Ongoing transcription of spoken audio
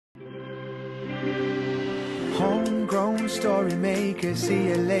homegrown story maker, see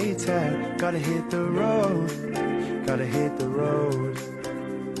you later. Gotta hit the road, gotta hit the road.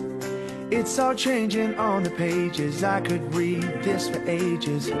 It's all changing on the pages. I could read this for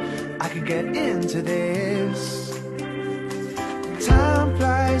ages. I could get into this. Time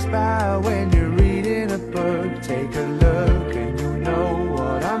flies by when you're reading a book. Take a look and you know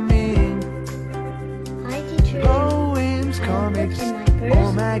what I mean. Poems, comics,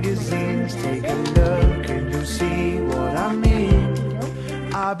 or magazines. Take a look and you'll see what I mean.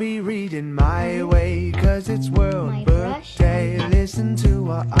 I'll be reading my way, 'cause it's World Book Day. Listen to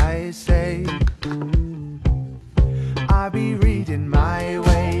what I say. I'll be reading my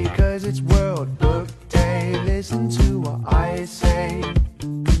way, 'cause it's World Book Day. Listen to what I say.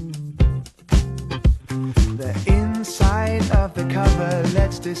 The inside of the cover,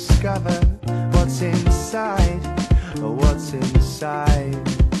 let's discover what's inside, what's inside.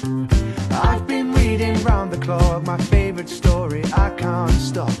 I've been reading round the clock, my favorite story, I can't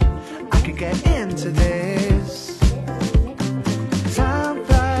stop. I could get into this. Time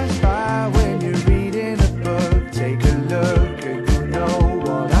flies by when you're reading a book. Take a look and you'll know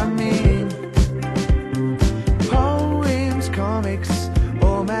what I mean. Poems, comics,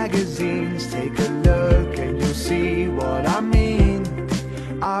 or magazines. Take a look and you'll see what I mean.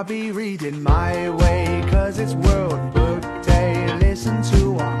 I'll be reading my way, 'cause it's World Book Day. Listen to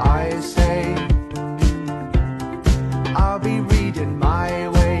what I say. I'll be reading my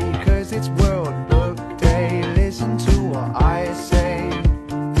way, 'cause it's World Book Day. Listen to what I say.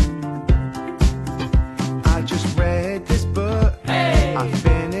 I just read this book, hey. I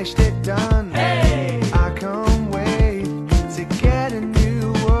finished it done, hey. I can't wait to get a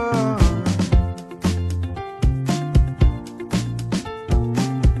new one.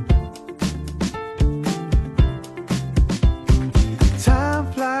 Time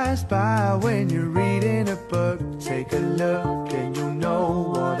flies by when you're reading a book. Take a look and you'll know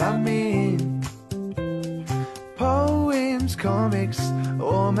what I mean. Poems, comics,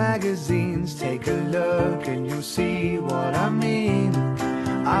 or magazines. Take a look and you'll see what I mean.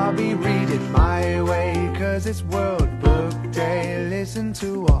 I'll be reading my way, 'cause it's World Book Day. Listen to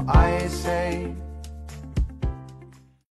what I say.